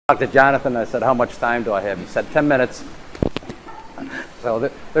talked to Jonathan. I said, how much time do I have? He said 10 minutes. So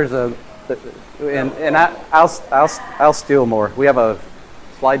there's a, and I'll steal more. We have a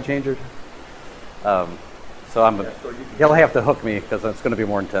slide changer. So he'll have to hook me because it's going to be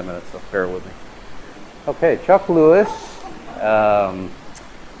more than 10 minutes, so bear with me. Okay, Chuck Lewis.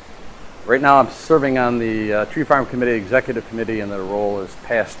 Right now I'm serving on the Tree Farm Committee, Executive Committee, in the role as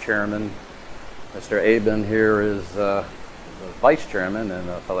past chairman. Mr. Aben here is the vice chairman, and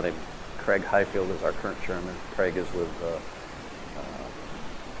a fellow named Craig Highfield is our current chairman. Craig is with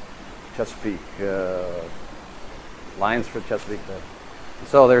Chesapeake, Lions for Chesapeake.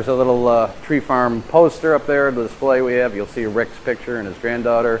 So there's a little tree farm poster up there, the display we have. You'll see Rick's picture and his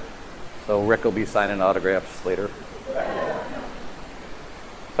granddaughter. So Rick will be signing autographs later.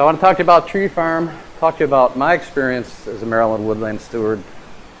 So I want to talk to you about Tree Farm, talk to you about my experience as a Maryland woodland steward,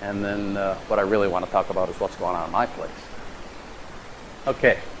 and then what I really want to talk about is what's going on in my place.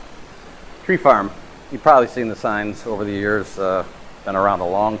 Okay, Tree Farm. You've probably seen the signs over the years. Been around a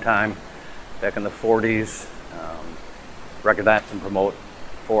long time. Back in the 40s, recognize and promote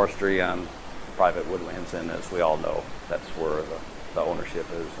forestry on private woodlands, and as we all know, that's where the ownership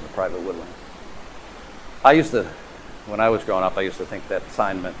is in the private woodlands. I used to, when I was growing up, I used to think that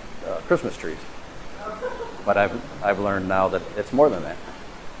sign meant Christmas trees, but I've learned now that it's more than that.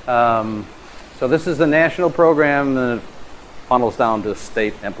 So this is the national program, and it funnels down to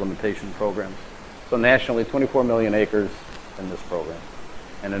state implementation programs. So nationally, 24 million acres in this program,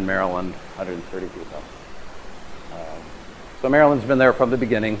 and in Maryland, 132,000. So Maryland's been there from the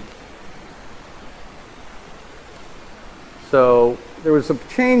beginning. So there was a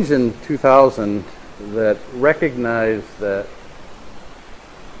change in 2000 that recognized that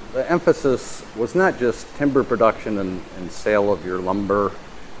the emphasis was not just timber production and sale of your lumber,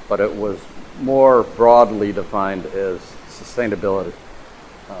 but it was more broadly defined as sustainability.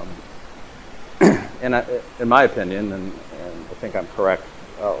 And in my opinion, and I think I'm correct,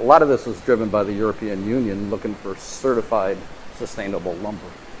 a lot of this was driven by the European Union looking for certified sustainable lumber.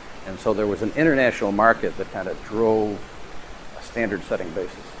 And so there was an international market that kind of drove a standard setting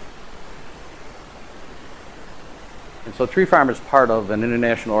basis. And so Tree Farm is part of an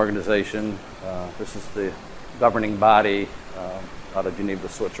international organization. This is the governing body out of Geneva,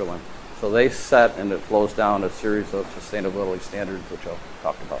 Switzerland. So they set, and it flows down a series of sustainability standards, which I'll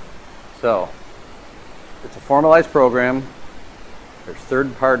talk about. So it's a formalized program. There's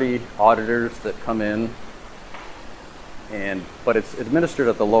third-party auditors that come in, but it's administered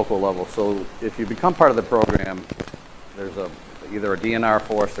at the local level. So if you become part of the program, there's either a DNR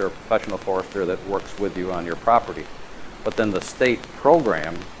forester or a professional forester that works with you on your property. But then the state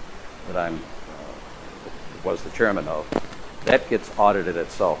program that I was the chairman of, that gets audited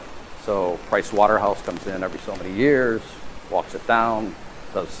itself. So Price Waterhouse comes in every so many years, walks it down,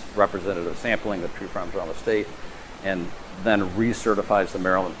 does representative sampling of tree farms around the state, and then recertifies the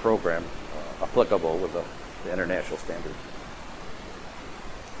Maryland program applicable with the international standards.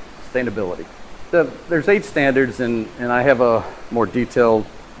 Sustainability. There's 8 standards, and I have a more detailed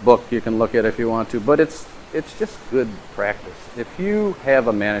book you can look at if you want to, but it's just good practice. If you have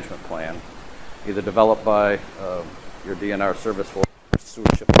a management plan, either developed by your DNR service force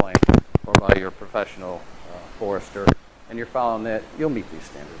stewardship plan or by your professional forester, and you're following that, you'll meet these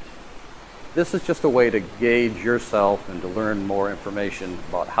standards. This is just a way to gauge yourself and to learn more information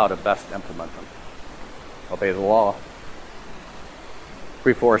about how to best implement them. Obey the law.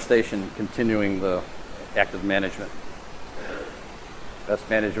 Reforestation, continuing the active management. Best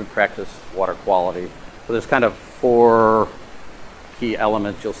management practice, water quality. So there's kind of 4 key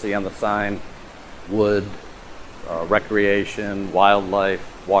elements you'll see on the sign: wood, recreation,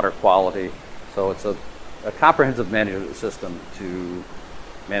 wildlife, water quality. So it's a comprehensive management system to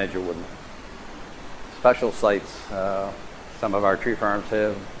manage your woodland. Special sites. Some of our tree farms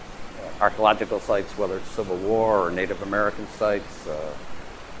have archaeological sites, whether it's Civil War or Native American sites,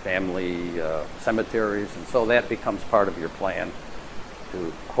 family cemeteries, and so that becomes part of your plan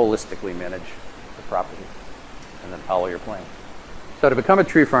to holistically manage the property and then follow your plan. So to become a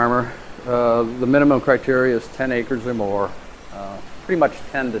tree farmer, the minimum criteria is 10 acres or more, pretty much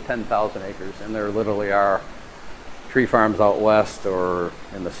 10 to 10,000 acres, and there literally are tree farms out west or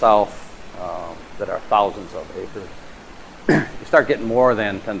in the south that are thousands of acres. You start getting more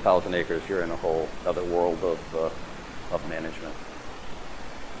than 10,000 acres, you're in a whole other world of management.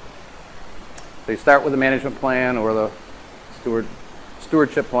 So you start with the management plan or the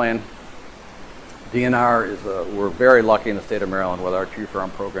stewardship plan. DNR is we're very lucky in the state of Maryland with our tree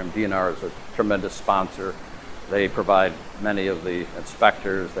farm program. DNR is a tremendous sponsor. They provide many of the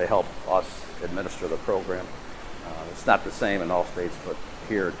inspectors. They help us administer the program. It's not the same in all states, but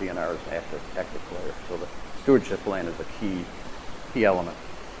here DNR is an active player. So the stewardship plan is a key element.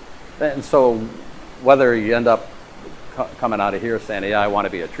 And so whether you end up coming out of here saying, yeah, I want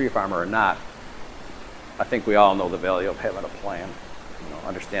to be a tree farmer or not, I think we all know the value of having a plan,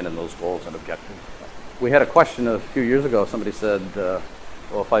 understanding those goals and objectives. We had a question a few years ago. Somebody said, well,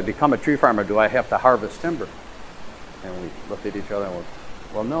 if I become a tree farmer, do I have to harvest timber? And we looked at each other and went,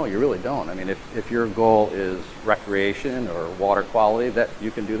 well, no, you really don't. I mean, if your goal is recreation or water quality, that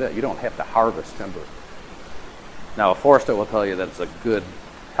you can do that. You don't have to harvest timber. Now, a forester will tell you that it's a good,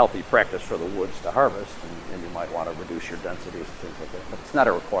 healthy practice for the woods to harvest, and you might want to reduce your densities and things like that, but it's not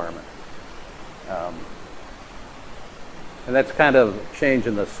a requirement. And that's kind of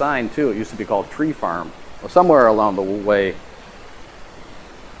changing the sign too. It used to be called tree farm. Well, somewhere along the way,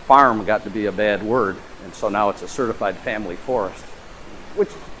 farm got to be a bad word, and so now it's a certified family forest, which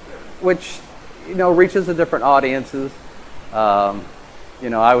reaches a different audiences. I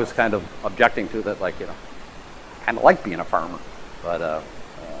was kind of objecting to that, kind of like being a farmer, but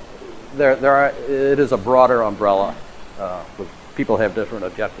it is a broader umbrella. People have different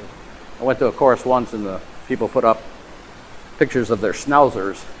objectives. I went to a course once, and the people put up pictures of their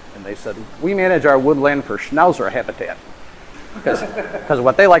schnauzers, and they said, we manage our woodland for schnauzer habitat, because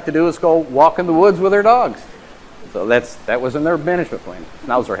what they like to do is go walk in the woods with their dogs. So that was in their management plan,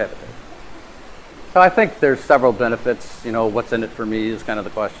 schnauzer habitat. So I think there's several benefits. What's in it for me is kind of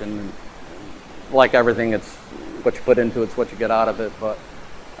the question. And like everything, it's what you put into it's what you get out of it. But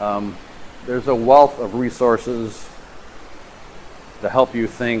there's a wealth of resources to help you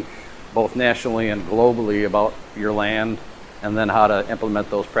think both nationally and globally about your land, and then how to implement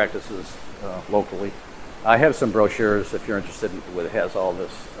those practices locally. I have some brochures if you're interested it has all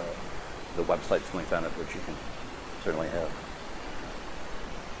this, the website's linked on it, which you can certainly have.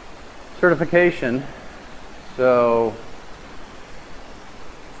 Certification. So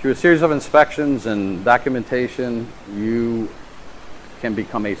through a series of inspections and documentation, you can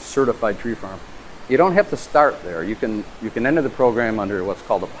become a certified tree farm. You don't have to start there. You can enter the program under what's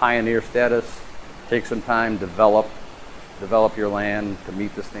called a pioneer status, take some time, develop your land to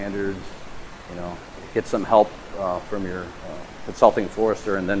meet the standards, get some help from your consulting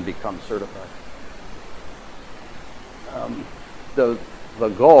forester, and then become certified. The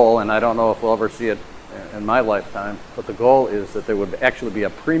goal, and I don't know if we'll ever see it in my lifetime, but the goal is that there would actually be a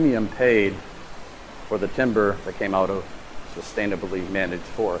premium paid for the timber that came out of sustainably managed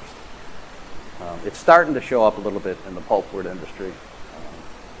forest. It's starting to show up a little bit in the pulpwood industry,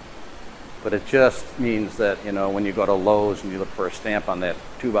 but it just means that when you go to Lowe's and you look for a stamp on that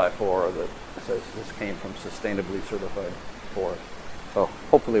 2x4 that says this came from sustainably certified forest. So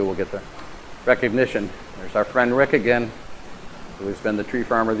hopefully we'll get there. Recognition. There's our friend Rick again, who's been the Tree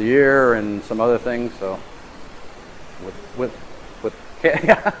Farmer of the Year and some other things. So with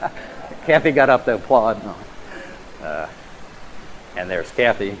Kathy got up to applaud. No. And there's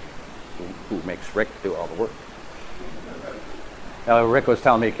Kathy, who makes Rick do all the work. Rick was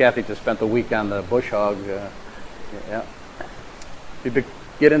telling me Kathy just spent the week on the bush hog. Yeah. If you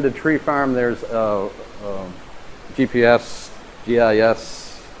get into tree farm, there's GPS,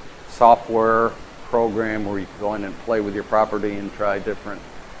 GIS software program where you can go in and play with your property and try different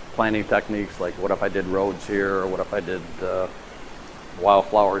planting techniques, like what if I did roads here, or what if I did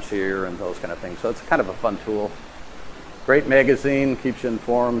wildflowers here, and those kind of things. So it's kind of a fun tool. Great magazine, keeps you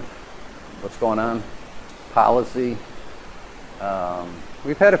informed what's going on. Policy.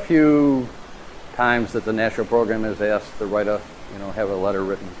 We've had a few times that the national program has asked to write have a letter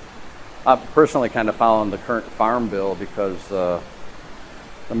written. I'm personally kind of following the current farm bill because the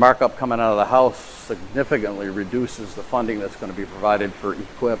markup coming out of the House significantly reduces the funding that's going to be provided for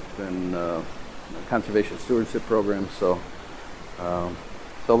EQIP and conservation stewardship programs. So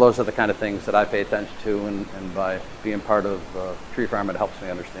those are the kind of things that I pay attention to, and by being part of Tree Farm, it helps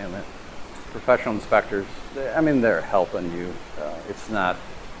me understand that. Professional inspectors, they're helping you. It's not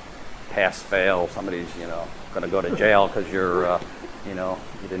pass-fail. Somebody's, going to go to jail because you're,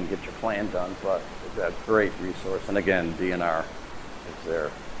 you didn't get your plan done. But it's a great resource. And again, DNR is there.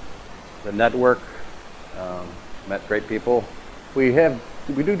 The network, met great people. We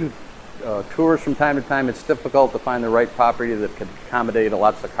do tours from time to time. It's difficult to find the right property that can accommodate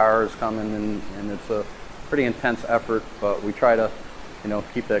lots of cars coming, and it's a pretty intense effort. But we try to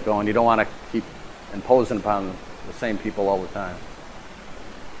keep that going. You don't want to keep imposing upon the same people all the time.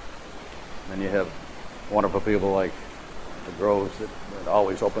 And then you have wonderful people like the Groves that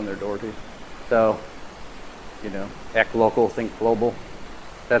always open their door to you. So, act local, think global.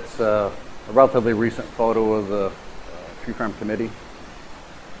 That's a relatively recent photo of the Tree Farm Committee.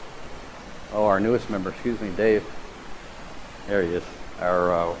 Oh, our newest member, excuse me, Dave. There he is.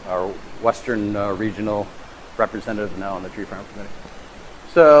 our Western regional representative now on the Tree Farm Committee.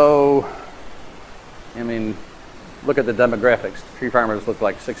 So, I mean, look at the demographics. Tree farmers look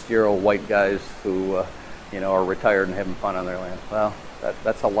like 60-year-old white guys who, are retired and having fun on their land. Well,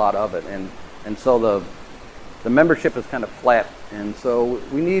 that's a lot of it, and so the membership is kind of flat, and so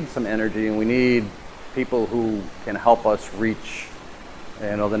we need some energy, and we need people who can help us reach,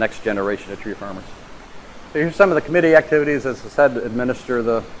 the next generation of tree farmers. So here's some of the committee activities. As I said, administer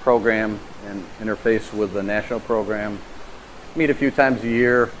the program and interface with the national program. Meet a few times a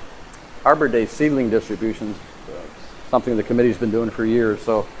year. Arbor Day seedling distributions, something the committee's been doing for years.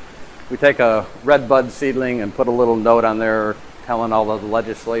 So we take a red bud seedling and put a little note on there telling all of the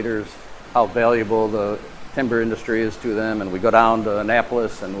legislators how valuable the timber industry is to them, and we go down to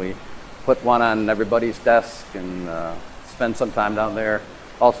Annapolis and we put one on everybody's desk and spend some time down there.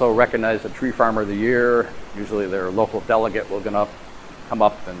 Also recognize the Tree Farmer of the Year. Usually their local delegate will come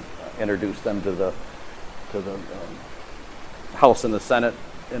up and introduce them to the House and the Senate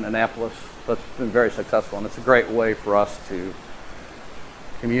in Annapolis. So it's been very successful, and it's a great way for us to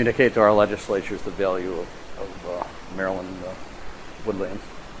communicate to our legislatures the value of Maryland woodlands.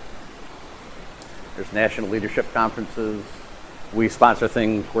 There's national leadership conferences. We sponsor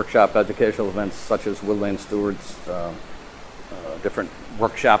things, workshop educational events such as Woodland Stewards, different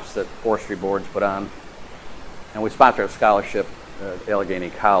workshops that forestry boards put on. And we sponsor a scholarship at Allegheny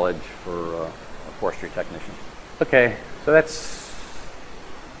College for forestry technicians. Okay, so that's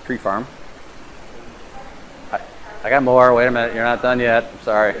Tree Farm. I got more. Wait a minute, you're not done yet. I'm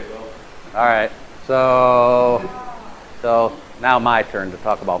sorry. All right, so now my turn to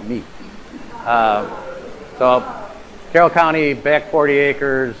talk about me. So Carroll County, back 40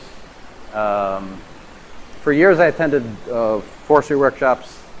 acres. For years I attended forestry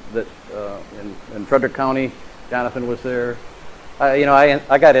workshops that in Frederick County. Jonathan was there.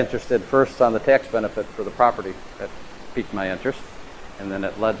 I got interested first on the tax benefit for the property. That piqued my interest, and then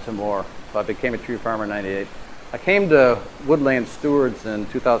it led to more. So I became a tree farmer in '98. I came to Woodland Stewards in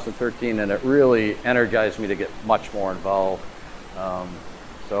 2013, and it really energized me to get much more involved.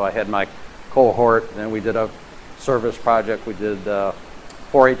 So I had my cohort, and then we did a service project. We did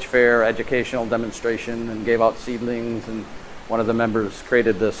 4-H fair, educational demonstration, and gave out seedlings. And one of the members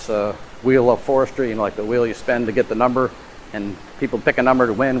created this wheel of forestry, like the wheel you spin to get the number. And people pick a number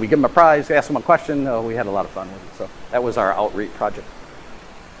to win. We give them a prize, ask them a question. We had a lot of fun with it. So that was our outreach project.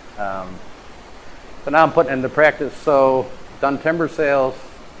 So now I'm putting into practice. So done timber sales.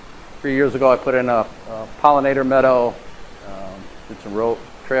 3 years ago I put in a pollinator meadow, did some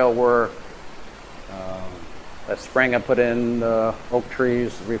trail work. Last spring I put in oak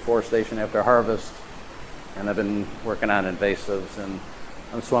trees, reforestation after harvest. And I've been working on invasives, and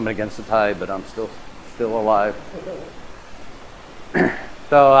I'm swimming against the tide, but I'm still alive.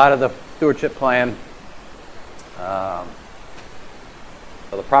 So out of the stewardship plan, so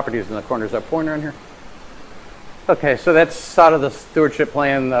the properties in the corners, that pointer in here? Okay, so that's out of the stewardship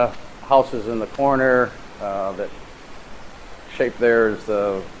plan. The houses in the corner, that shape there is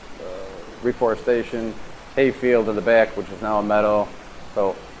the reforestation, hayfield in the back, which is now a meadow.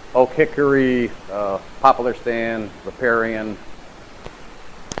 So oak, hickory, poplar stand, riparian.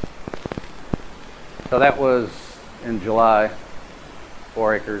 So that was in July,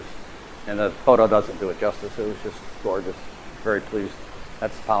 4 acres, and the photo doesn't do it justice. It was just gorgeous. Very pleased.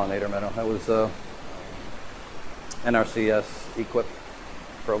 That's the pollinator meadow. That was NRCS equip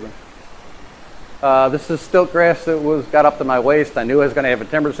program. This is stilt grass that got up to my waist. I knew I was going to have a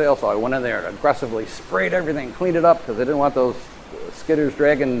timber sale, so I went in there and aggressively sprayed everything, cleaned it up, because I didn't want those skidders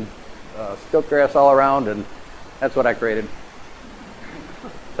dragging stilt grass all around, and that's what I created.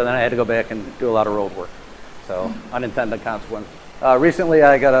 So then I had to go back and do a lot of road work. So unintended consequence. Recently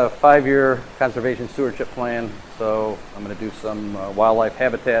I got a 5-year conservation stewardship plan, so I'm going to do some wildlife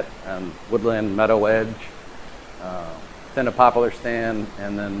habitat on woodland meadow edge, thin a poplar stand,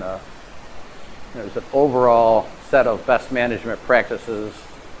 and then there's an overall set of best management practices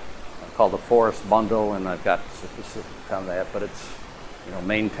called the forest bundle, and I've got specifics on that, but it's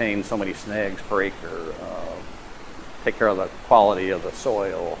maintain so many snags per acre, take care of the quality of the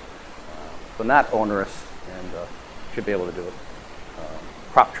soil, so not onerous, and should be able to do it.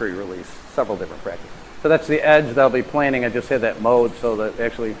 Crop tree release, several different practices. So that's the edge that I'll be planting. I just had that mowed, so that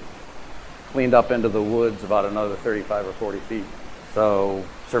actually cleaned up into the woods about another 35 or 40 feet. So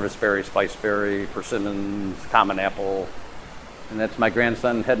serviceberry, spiceberry, persimmons, common apple, and that's my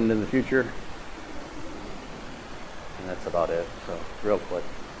grandson heading into the future. And that's about it, so real quick.